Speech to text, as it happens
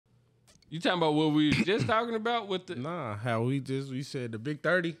You talking about what we was just talking about with the? Nah, how we said the big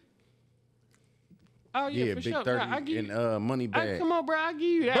 30. Oh yeah, Yeah, for Big sure. 30 Nah, I give you, and Money Bag. come on, bro. I give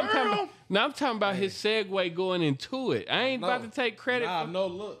you that. I'm talking about his segue going into it. I ain't about to take credit. Nah, for... no,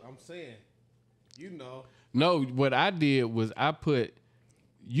 look, I'm saying, No, what I did was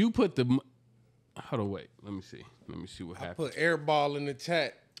you put the. Hold on, wait. Let me see. Let me see what happened. Put airball in the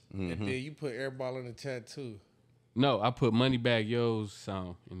chat, and then you put airball in the chat too. No, I put Moneybagg Yo's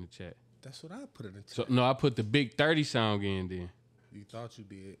song in the chat. That's what I put in the chat. So no, I put the Big 30 song in then. You thought you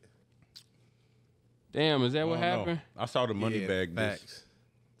did. Damn, is that what I don't know. happened? I saw the Money Bag. Facts.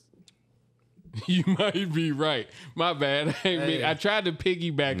 You might be right. My bad. I tried to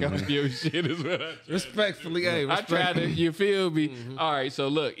piggyback off your shit is what I tried. Respectfully, hey, I tried to, you feel me? All right, so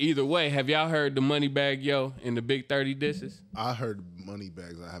look, either way, have y'all heard the Moneybagg Yo and the Big 30 disses? I heard Money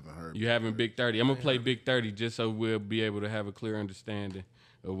Bags. I haven't heard. You haven't Big 30. I'm going to play Big 30 just so we'll be able to have a clear understanding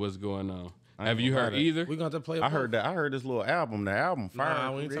of what's going on. Have you heard either? We're going to play I heard that. I heard this little album. The album fire.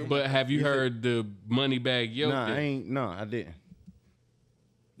 Nah, we ain't talking But have you heard the Moneybagg Yo? No, I didn't.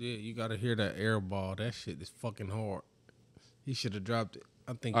 Yeah, you got to hear that airball. That shit is fucking hard. He should have dropped it.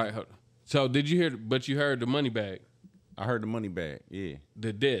 I think. All right, hold on. So did you hear, but you heard the Moneybagg? I heard the Money Bag. Yeah.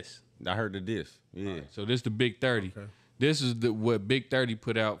 The diss. I heard the diss. Yeah. Right, so this the Big 30. Okay. This is what Big 30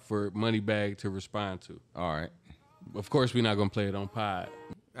 put out for Moneybagg to respond to. All right. Of course, we're not going to play it on pod.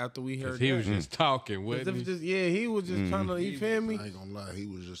 After we heard He that. was just talking, wasn't he? He was just trying to, you feel me? I ain't gonna lie, he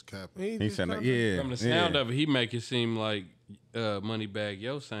was just capping. He just said, trying to- yeah. From the sound of it, he make it seem like Moneybagg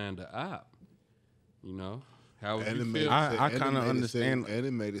Yo signed the op. You know? How would you feel? I kinda understand. And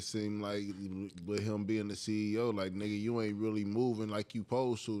it made it seem like with him being the CEO, like nigga, you ain't really moving like you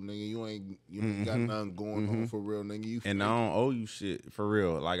supposed to, nigga. You ain't got nothing going on for real, nigga. You And I don't owe you shit for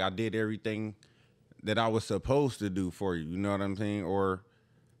real. Like I did everything that I was supposed to do for you. You know what I'm saying? Or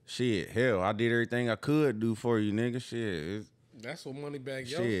shit, hell, I did everything I could do for you, nigga. Shit. That's what Moneybagg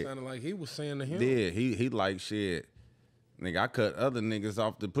Yo Shit. sounded like he was saying to him. Yeah, he like shit. Nigga, I cut other niggas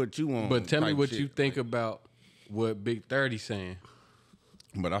off to put you on. But tell me type what shit. you think about what Big 30 saying.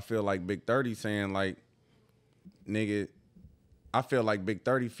 But I feel like Big 30 saying like, nigga, I feel like Big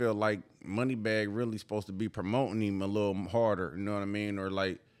 30 feel like Moneybagg really supposed to be promoting him a little harder, you know what I mean? Or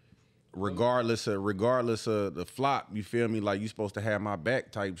like, regardless of the flop, you feel me? Like you supposed to have my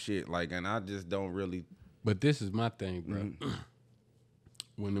back type shit. Like, and I just don't really. But this is my thing, bro.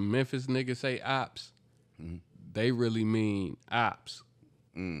 When the Memphis niggas say ops, they really mean ops.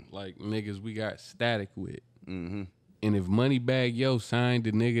 Like niggas we got static with. And if Moneybagg Yo signed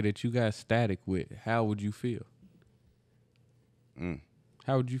the nigga that you got static with, how would you feel?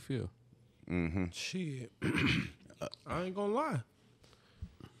 How would you feel? Shit. I ain't gonna lie.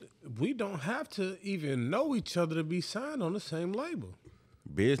 We don't have to even know each other to be signed on the same label.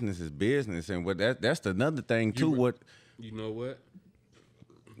 Business is business, and what that's another thing too. You know what?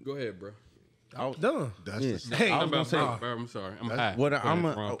 Go ahead, bro. Done. That's the Hey, I was gonna say, Bro, I'm sorry. I'm high. what Go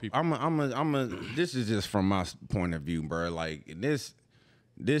ahead, wrong people. this is just from my point of view, bro. Like this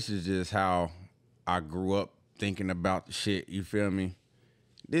is just how I grew up thinking about the shit. You feel me?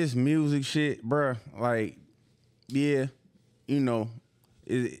 This music shit, bro. Like, yeah, you know,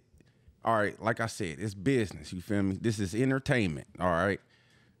 all right. Like I said, it's business. You feel me? This is entertainment. All right,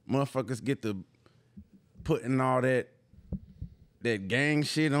 motherfuckers get to putting all that gang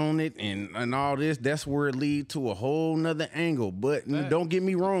shit on it and all this. That's where it lead to a whole nother angle. But don't get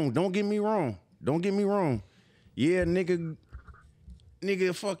me wrong. Yeah, nigga,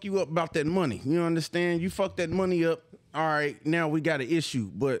 fuck you up about that money. You understand? You fuck that money up. All right, now we got an issue.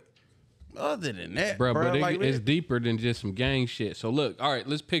 But other than that, Bro, but like, it's deeper than just some gang shit. So look, all right,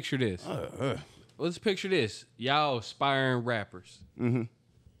 let's picture this. Let's picture this. Y'all aspiring rappers.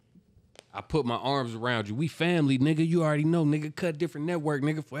 I put my arms around you. We family, nigga. You already know, nigga. Cut different network,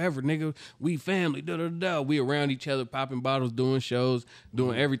 nigga. Forever, nigga. We family. Da da da. We around each other, popping bottles, doing shows,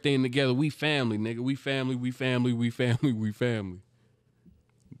 doing everything together. We family, nigga. We family. We family. We family. We family.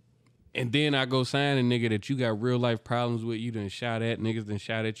 And then I go sign a nigga that you got real life problems with. You done shot at niggas, done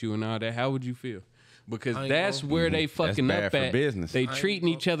shot at you and all that. How would you feel? Because that's where they fucking bad up for at. business. They treating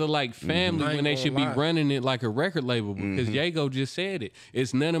each other like family when they should be running it like a record label. Because Yago just said it.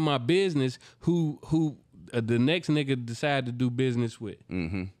 It's none of my business who the next nigga decide to do business with.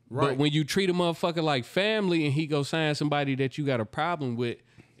 Right. But when you treat a motherfucker like family and he go sign somebody that you got a problem with,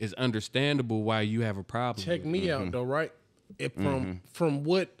 it's understandable why you have a problem. Check with. me out though, right? From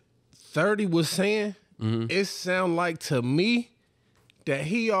what 30 was saying, it sounded like to me that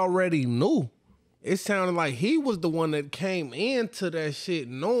he already knew. It sounded like he was the one that came into that shit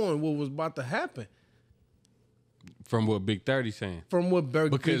knowing what was about to happen. From what Big 30 saying. From what Big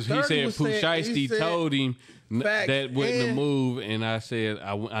Because he 30 said was saying, Pooh he Shiesty said told him facts, that wasn't the and- move, and I said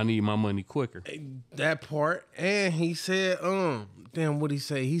I need my money quicker. that part, and he said, damn, what he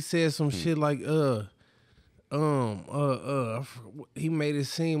say? He said some shit like, he made it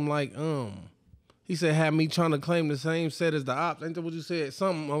seem like, he said, had me trying to claim the same set as the ops. Ain't that what you said?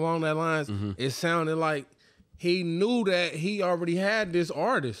 Something along that lines. It sounded like he knew that he already had this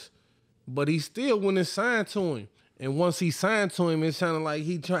artist, but he still went and signed to him. And once he signed to him, it sounded like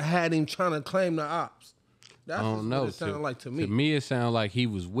he had him trying to claim the ops. That's I don't just know. what it sounded like to me. To me, it sounded like he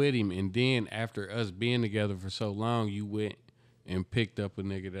was with him, and then after us being together for so long, you went and picked up a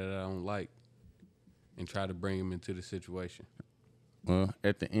nigga that I don't like and tried to bring him into the situation. Well,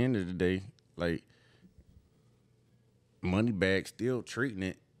 at the end of the day, like Moneybagg still treating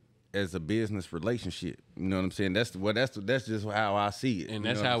it as a business relationship. You know what I'm saying? That's just how I see it. And You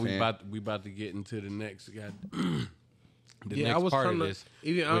that's know what how I'm we saying? about to get into the next guy. The Yeah, next I was part trying of to. this.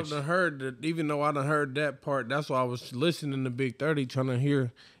 Even I which- done heard that. Even though I done heard that part, that's why I was listening to Big 30, trying to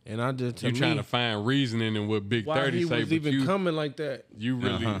hear. And I just You're trying to find reasoning in what Big why 30 he say, was but even you, coming like that. you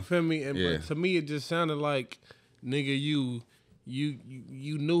really You feel me? And Yeah. but to me, it just sounded like, nigga, you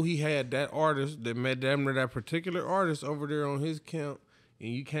knew he had that artist that met that particular artist over there on his camp, and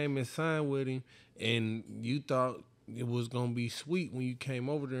you came and signed with him, and you thought it was gonna be sweet when you came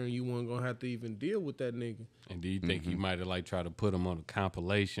over there, and you weren't gonna have to even deal with that nigga. And do you think he might have like tried to put him on a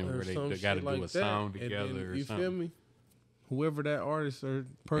compilation Or where they some got to shit do like a that. song And together then, or you something? feel me? Whoever that artist or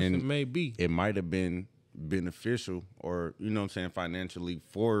person And may be It might have been beneficial or, you know what I'm saying, financially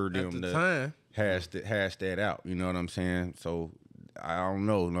for at them the to time. hash that out. You know what I'm saying? So I don't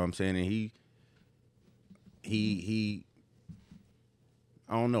know. You know what I'm saying? And he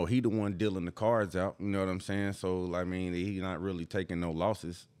I don't know. He the one dealing the cards out. You know what I'm saying? So I mean, he not really taking no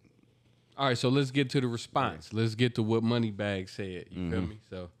losses. All right, so let's get to the response. Let's get to what Moneybagg said. You Mm-hmm. feel me?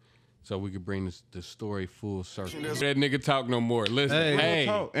 So we could bring the story full circle. That nigga talk no more. Listen, hey,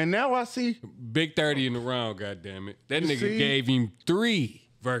 Talk. And now I see. Big 30 in the round, goddammit. That nigga see? gave him 3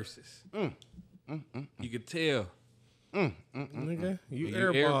 verses. You could tell. Nigga, you You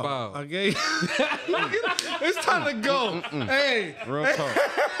airball. airball. I gave. It's time to go. Hey, Real talk.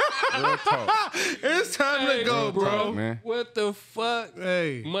 Real talk. it's time to go, bro. man. What the fuck?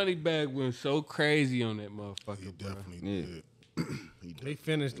 Hey, Moneybagg went so crazy on that motherfucker, bro. Definitely Yeah. did. they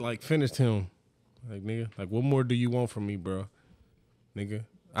finished him. Like nigga, like what more do you want from me, bro? Nigga,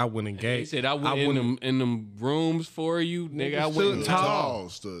 I went and He gave. said, I went in them rooms for you, nigga. I stood went tall.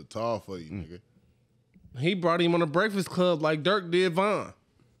 Stood tall for you, nigga. He brought him on a Breakfast Club like Dirk did Von.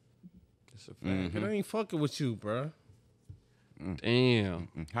 It's a fact. Nigga, I ain't fucking with you, bro. Damn.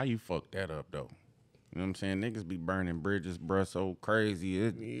 How you fuck that up though? You know what I'm saying? Niggas be burning bridges, bruh, so crazy.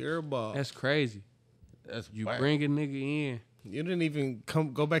 You airball. That's crazy. That's You whack. bring a nigga in. You didn't even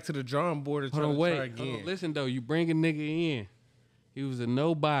go back to the drawing board and try Hold on, to wait. try Hold again. on. Listen though, you bring a nigga in. He was a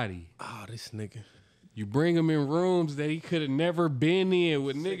nobody. Oh, this nigga. You bring him in rooms that he could have never been in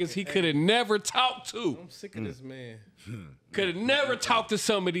with niggas he could have never talked to. I'm sick of this man. Could have never talked to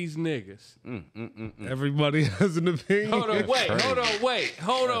some of these niggas. Everybody has an opinion. Hold on, wait. crazy. Hold on, wait.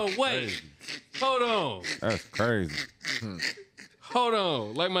 Hold on, wait. Hold on. That's crazy. Hold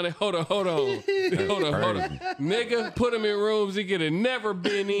on. Like my hold on. Hold on. Hold on. Nigga, put him in rooms he could have never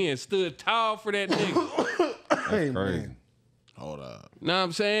been in. Stood tall for that nigga. That's crazy. Hold up. Know what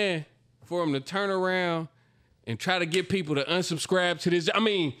I'm saying? For him to turn around and try to get people to unsubscribe to this. I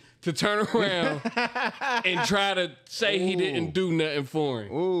mean, to turn around and try to say he didn't do nothing for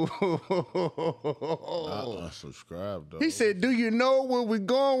him. Ooh. Unsubscribe though. He said, "Do you know where we're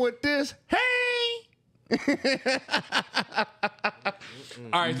going with this?" Hey.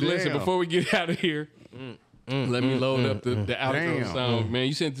 All right, listen, Damn. before we get out of here, let me load up the outro Damn. song. Man,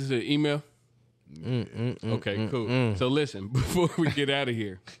 you sent this an email? Okay, cool. So listen, before we get out of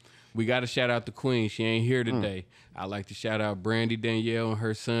here, we got to shout out the queen. She ain't here today. I'd like to shout out Brandy Danielle and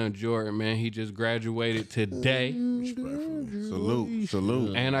her son Jordan, man. He just graduated today.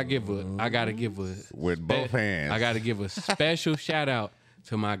 Salute. And I gotta give a With both hands. I gotta give a special shout out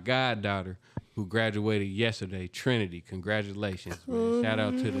to my goddaughter who graduated yesterday, Trinity. Congratulations, man. Shout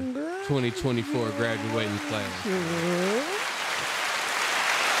out to the 2024 graduating class.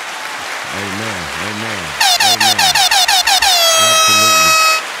 Amen. Absolutely.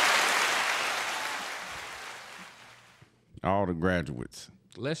 All the graduates.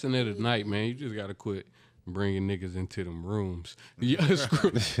 Lesson of the night, man. You just gotta quit bringing niggas into them rooms. Yeah,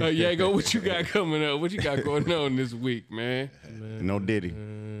 Yago, what you got coming up? What you got going on this week, man? No Diddy,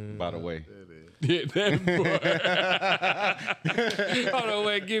 by the way. Yeah, that boy. Hold on,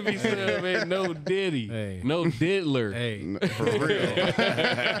 wait, give me some, man. No Diddy. Hey. No Diddler. Hey, For real.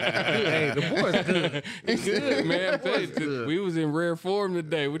 hey, the boy's good. He's good, man. I'm telling you, good. we was in rare form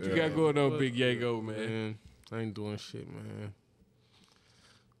today. What you got going on, Big Yago, man? Man, I ain't doing shit, man.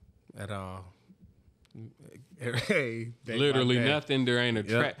 At all. Hey, day by Literally day. nothing. There ain't a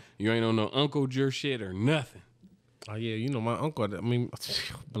track. You ain't on no Uncle Jer shit or nothing. Oh yeah, you know my uncle. I mean,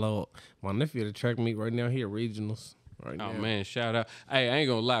 blow up. My nephew at the track meet right now. He at regionals right now. Oh man, shout out. Hey, I ain't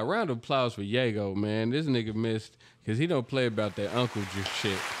gonna lie. Round of applause for Yago, man. This nigga missed because he don't play about that Uncle Jer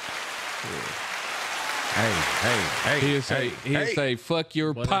shit. Hey, He'll say, fuck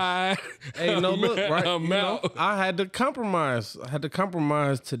your pie. Hey, no, look, right? I'm you know, out. I had to compromise.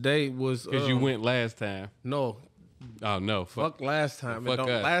 Today was Because you went last time. no, Oh no, fuck last time. Fuck us.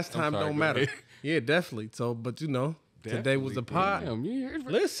 Last I'm time sorry, don't go matter. ahead. Yeah, definitely. So, but you know, today was the pot. Damn,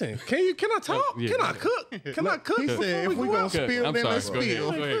 Listen, can I talk? Yeah. Can I cook? Can I cook? He before said, if we go gonna out? spill, I'm then sorry, let's go ahead.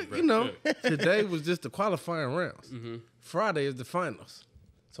 spill. Go ahead, bro. You know, today was just the qualifying rounds. Friday is the finals.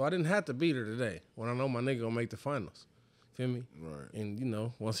 So I didn't have to beat her today when I know my nigga gonna make the finals. Feel me? Right. And you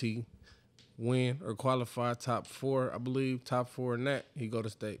know, once he win or qualify top 4, I believe, top 4 in that, he go to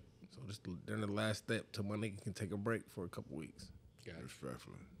state. So just during the last step till my nigga can take a break for a couple weeks.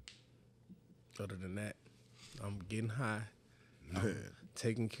 Respectfully. Other than that, I'm getting high. I'm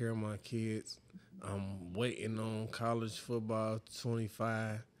taking care of my kids. I'm waiting on college football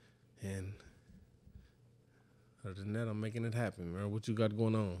 25. And other than that, I'm making it happen, man. What you got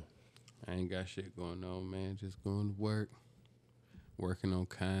going on? I ain't got shit going on, man. Just going to work, working on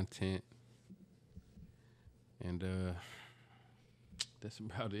content, and that's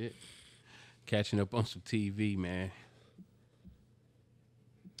about it. Catching up on some TV, man.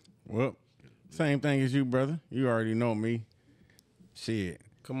 Well, same thing as you, brother. You already know me. Shit.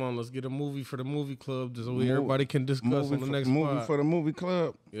 Come on, let's get a movie for the movie club so everybody can discuss on the next movie pod. for the movie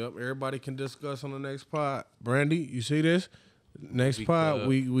club. Yep, everybody can discuss on the next pod. Brandy, you see this? Next Movie pod, club.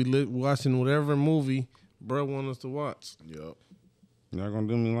 we watching whatever movie bro want us to watch. Yep. Y'all gonna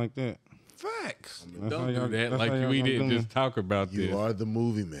do me like that? Facts. That's how Don't do y'all- that that's like how y'all we gonna didn't do me. just talk about You this. are the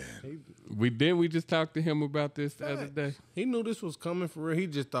movie man. We just talked to him about this the other day. He knew this was coming for real. He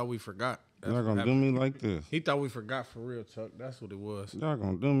just thought we forgot. That's Y'all what gonna do happened. me like this? He thought we forgot for real, Chuck. That's what it was. Y'all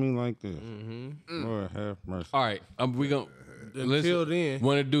gonna do me like this? Lord have mercy. All right, we gonna Until then,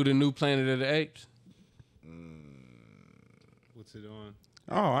 want to do the new Planet of the Apes. What's it on?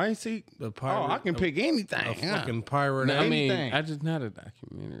 Oh, I ain't see. the pirate, I can pick anything. a huh? fucking pirate. No, I mean, Anything. I just not a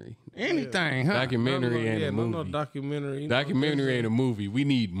documentary. Anything, huh? Documentary ain't a movie. No documentary. You know, Documentary ain't a movie. We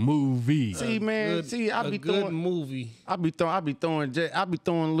need movies. See, man. good- See, I a be good throwing. movie. I be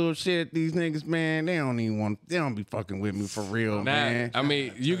throwing little shit at these niggas, man. They don't be fucking with me for real, Nah, man. I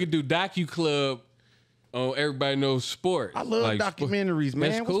mean, you could do Docu Club on Everybody Knows Sports. I love Like, documentaries, man.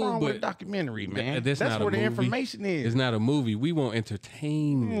 That's What's cool, wrong with a but documentary, man? that's not where a the movie. information is. It's not a movie. We want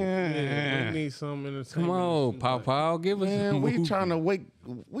entertainment. Yeah, we need some entertainment. Come on, Paw, give us a Man, movie. we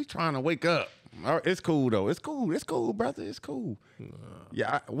trying to wake up. All right, it's cool though. It's cool, brother. It's cool.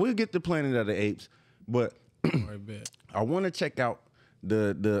 Yeah, we'll get to Planet of the Apes, but I bet. I want to check out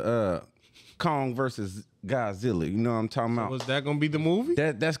the Kong versus Godzilla. You know what I'm talking about? Was that gonna be the movie?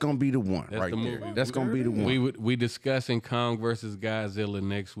 That's gonna be the one That's right the there. movie. That's gonna be the one. We discussing Kong versus Godzilla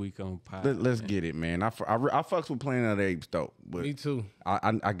next week on Pod. Let's get it, man. I fucks with Planet of the Apes though, but Me too.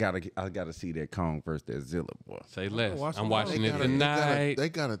 I gotta see that Kong versus that Zilla boy. Say less. watch I'm them watching it They tonight.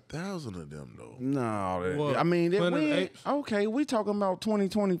 got 1,000 of them though. No, What, I mean, Planet of the Apes? okay, we talking about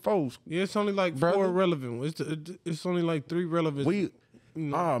 2024. Yeah, it's only like Brother. 4 relevant. It's only like 3 relevant.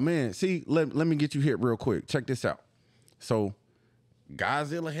 Oh man, see, let me get you hit real quick. Check this out. So,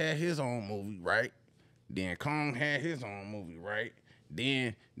 Godzilla had his own movie, right? Then Kong had his own movie, right?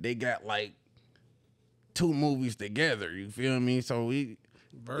 Then they got like 2 movies together. You feel me? So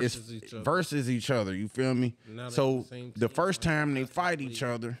Versus each other. versus each other. You feel me? Now they So the same the team, first time they fight each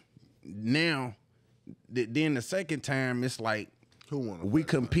other, now, then the second time it's like Who won? The we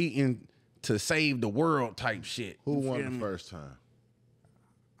first time? competing to save the world type shit. Who You won feel the me? first time?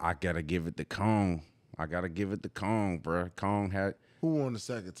 I gotta give it to Kong. Bro. Kong had Who won the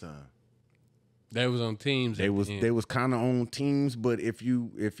second time? They was on teams. they was kind of on teams, but if you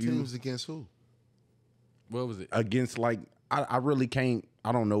Teams against who? What was it? against like I really can't.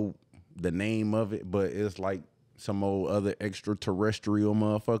 I don't know the name of it, but it's like some old other extraterrestrial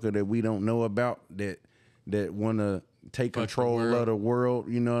motherfucker that we don't know about that want to take Fuck the control world. of the world.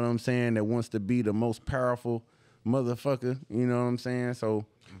 You know what I'm saying? That wants to be the most powerful motherfucker. You know what I'm saying? So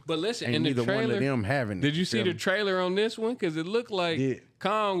But listen, Ain't in the neither one trailer, of them having it. did you see feel the me? trailer on this one? Because it looked like Yeah.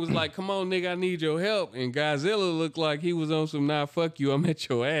 Kong was like, "Come on, nigga, I need your help," and Godzilla looked like he was on some "Nah, fuck you, I'm at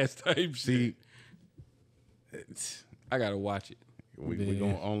your ass" type shit. See, it's, I gotta watch it. we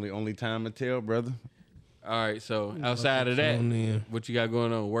gonna only time to tell, brother. All right, so outside of that, on in. what you got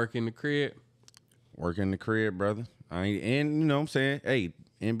going on? Work in the crib? Work in the crib, brother. And you know what I'm saying? Hey,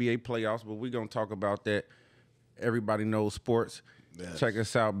 NBA playoffs, but we gonna talk about that. Everybody knows sports. Yes. Check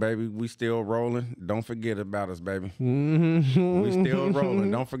us out, baby. We still rolling. Don't forget about us, baby. Mm-hmm. We still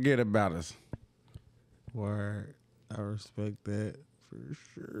rolling. Don't forget about us. Word. I respect that for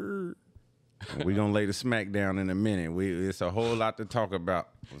sure. We gonna lay the smack down in a minute. It's a whole lot to talk about.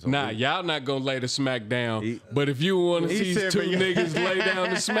 So Nah, y'all not gonna lay the smack down. He- But if you want to He see said, two but yeah. niggas lay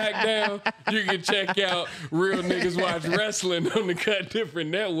down the smack down, you can check out Real Niggas Watch Wrestling on the Cut Different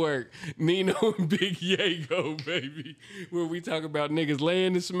Network. Nino and Big Yago, baby. Where we talk about niggas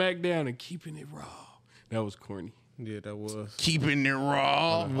laying the smack down and keeping it raw. That was corny. Yeah, that was. keeping it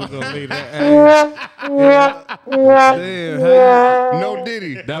raw. We're gonna leave that. Damn, how No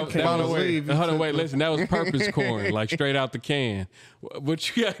Diddy. That can't was believe you hold on, took wait, listen. That was purpose corn, like straight out the can.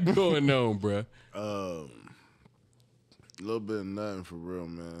 What you got going on, bruh? A little bit of nothing for real,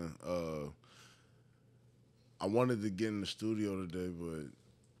 man. I wanted to get in the studio today,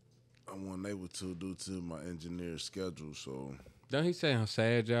 but I wasn't able to due to my engineer's schedule. So Don't he sound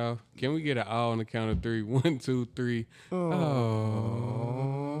sad, y'all? Can we get an all on the count of three? 1, 2, 3.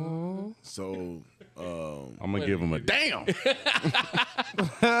 Oh. so I'm gonna give him a damn.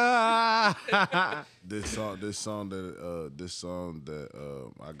 this song that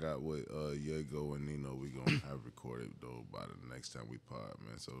I got with Yago and Nino, we gonna have recorded though by the next time we pod,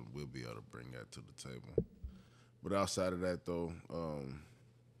 man. So we'll be able to bring that to the table. But outside of that though,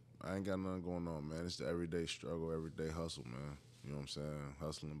 I ain't got nothing going on, man. It's the everyday struggle, everyday hustle, man. You know what I'm saying?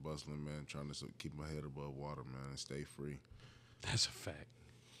 Hustling, bustling, man. Trying to keep my head above water, man, and stay free. That's a fact.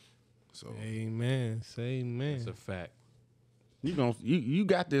 So Amen. Say amen. That's a fact. You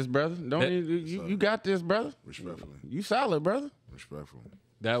got this, brother. That- You got this, brother. respectfully, You solid, brother. respectfully.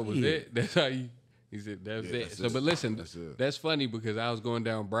 That was Yeah. it. That's how you. He said that's Yeah, it. that's So, it. but listen, That's it. that's funny because I was going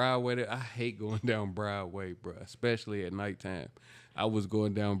down Broadway. I hate going down Broadway, bro, especially at nighttime. I was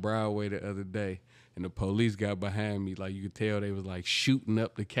going down Broadway the other day, and the police got behind me. Like you could tell, they was like shooting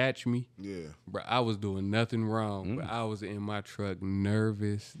up to catch me. Yeah. Bro, I was doing nothing wrong, Mm. but I was in my truck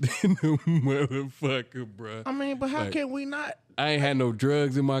nervous than a motherfucker, bro. I mean, but how Like- can we not? I ain't had no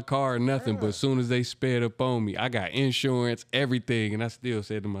drugs in my car or nothing, but as soon as they sped up on me, I got insurance, everything, and I still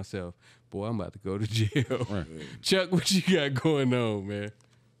said to myself, boy, I'm about to go to jail. Right. Chuck, what you got going on, man?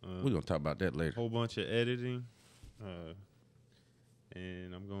 We're gonna talk about that later. Whole bunch of editing.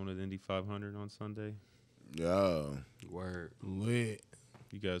 And I'm going to the Indy 500 on Sunday. Yeah. Word. Lit.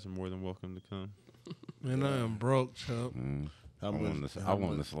 You guys are more than welcome to come. Man, I am broke, Chuck. How I want much?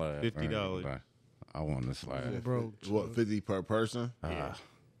 the slide. $50. I want the slide. I'm broke. Chuck. What, 50 per person? Yeah.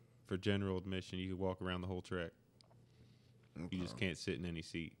 For general admission, you can walk around the whole track. You just can't sit in any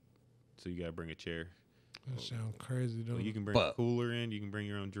seat. So you got to bring a chair. That sound crazy though. Well, you can bring a cooler in. You can bring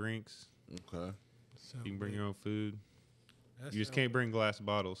your own drinks. Okay. You can bring your own food. That You just sound- can't bring glass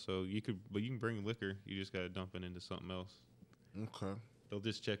bottles. So you can bring liquor. You just got to dump it into something else. Okay. They'll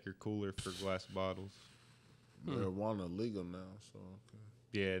just check your cooler for glass bottles. Marijuana legal now, so okay.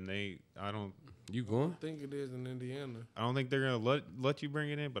 Yeah, and I don't You going? I think it is in Indiana. think they're gonna let you bring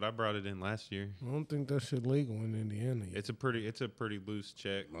it in, but I brought it in last year. I don't think that shit legal in Indiana yet. It's a pretty loose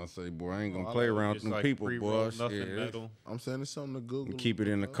check. I say, boy, I ain't gonna I play like around Just with them like people, pre-rolled, boy. nothing Shit. metal. I'm saying it's something to Google. Keep it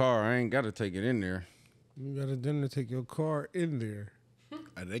in the car. I ain't gotta take it in there. You got a dinner to take your car in there.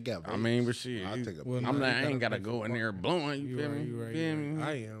 They got. I mean, but shit, I'll you- take a. Well, I'm no, not. you I ain't gotta gotta pay go for in there blowing. You feel me? You right. Feel me?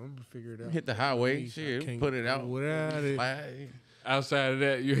 I am. I'm gonna figure it out. Hit the highway. I Shit, can't put it go out. without it. Slide. Outside of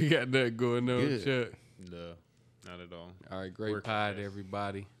that, you ain't got nothing going on, Good. Chuck. No, not at all. All right, great Working pod, fast.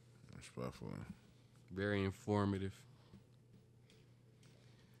 everybody. Respectfully. Very informative.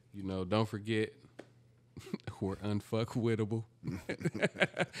 You know, don't forget, we're unfuckwittable.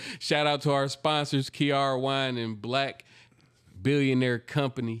 Shout out to our sponsors, Kiara Wine and Black Billionaire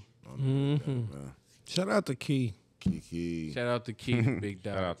Company. Shout out to Key. Kiki. Shout out to Keith, big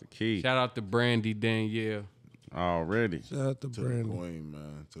dog. Shout out to Keith. Shout out to Brandy Danielle. Already. Shout out to To the Brandy. queen,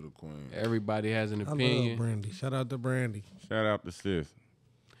 man. To the queen. Everybody has an I love opinion. Brandy. Shout out to Brandy. Shout out to sis.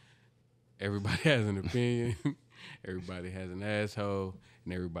 Everybody has an opinion. Everybody has an asshole.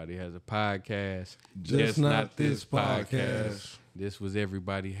 And everybody has a podcast. Just not this podcast. This was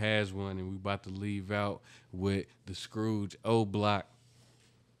Everybody Has One. And we about to leave out with the Scrooge O Block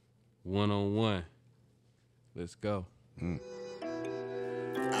one-on-one. Let's go.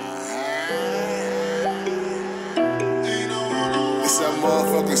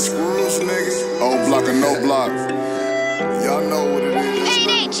 motherfucking screws, nigga. Old block or no block. Y'all know what it is.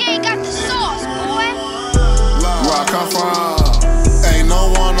 Hey, J got the sauce, boy. Where I come from, ain't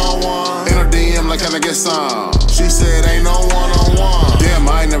no one-on-one. In her DM like, can I get some? She said, ain't no one-on-one. Damn,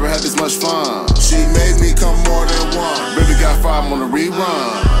 I ain't never had this much fun. She made me come more than one. Baby got 5 on the rerun.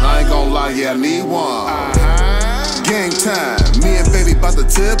 I ain't gon' lie, yeah, I need one. Game time, me and baby bout to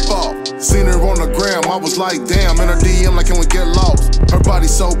tip off. Seen her on the gram, I was like, damn, in her DM like, can we get lost? Her body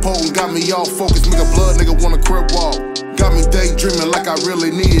so potent, got me all focused, make a blood nigga wanna crib walk. Got me daydreaming like I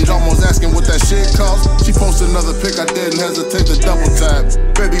really need it, almost asking what that shit cost. She posted another pic, I didn't hesitate to double tap.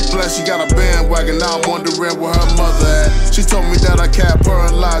 Baby blessed, she got a bandwagon, now I'm wondering where her mother at. She told me that I kept her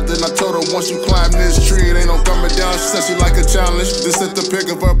alive, then I told her once you climb this tree, it ain't no coming down. She said she like a challenge, just sent the pic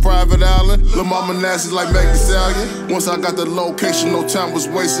of her private island. Lil' mama nasty like Meg Thee Stallion. Once I got the location, no time was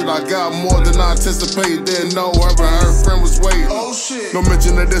wasted. I got more than I anticipated, didn't know her and her friend was waiting. Oh shit. No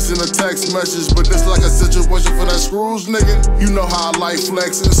mention of this in a text message, but this like a situation for that screws, nigga. You know how I like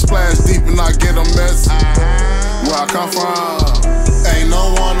flexing, splash deep and I get a mess. Where I come from, ain't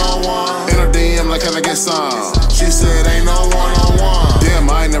no one-on-one. In her DM like, can I get some? She said, ain't no one-on-one. Damn,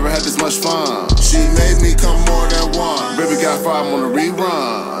 I ain't never had this much fun. She made me come more than one. Baby got 5 on the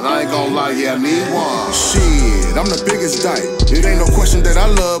rerun. I ain't gon' lie, yeah, I need one. Shit, I'm the biggest dyke. It ain't no question that I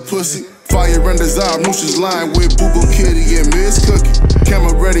love pussy. Fire and desire, Moosh's line with Boo Boo Kitty and Miss Cookie.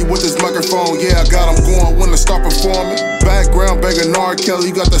 Camera ready with this microphone, yeah, I got 'em going when I start performing. Background banging R. Kelly,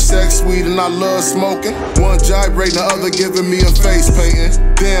 you got the sex sweet and I love smoking. One gyrating, the other giving me a face painting.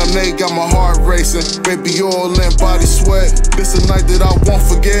 Damn, they got my heart racing. Baby oil and body sweat. This a night that I won't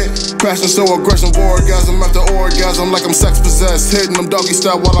forget. Passion so aggressive, orgasm after orgasm, like I'm sex possessed. Hitting them doggy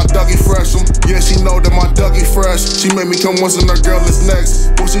style while I Dougie fresh them. Yeah, she know that my Dougie fresh. She made me come once and her girl is next.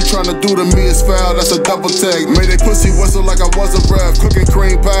 What she tryna do to me is foul, that's a double take. Made they pussy whistle like I was a ref. Cooking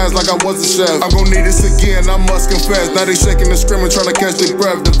cream pies like I was a chef. I'm gon' need this again, I must confess. Now they shaking and screaming, trying to catch their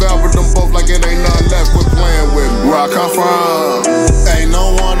breath. Devoured them both like it ain't nothing left. Quit playing with me. Where I come from, ain't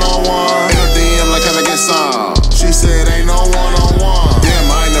no one-on-one. In her DM like, can I get some? She said, ain't no one-on-one. Damn,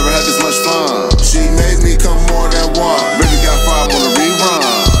 I ain't never had this much fun. She made me come more than one. Baby got 5 on the rerun.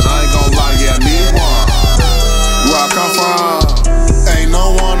 I ain't gon' lie, yeah, I need one. Where I come from, ain't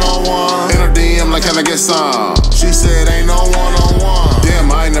no one-on-one. In her DM like, can I get some? She said, ain't no one-on-one.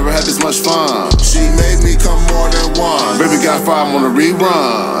 Damn, I ain't never had this much fun. She made me come more than one. Baby got 5 on the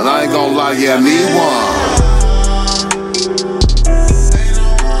rerun. I ain't gon' lie, yeah, I need one.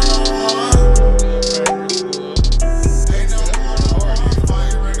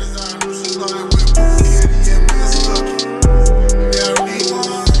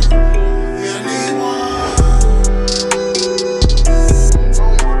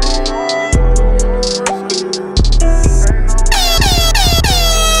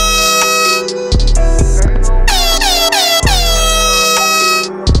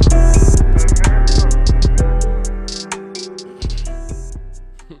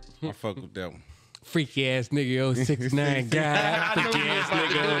 I fuck with that one. Freaky ass nigga 069 guy. Freaky ass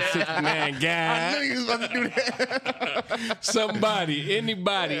nigga 069 guy. I knew you was about to do that. Somebody,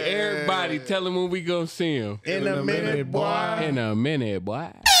 anybody, everybody, tell him when we gonna see him. In a minute, boy. In a minute,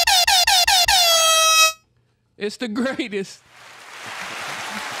 boy. It's the greatest.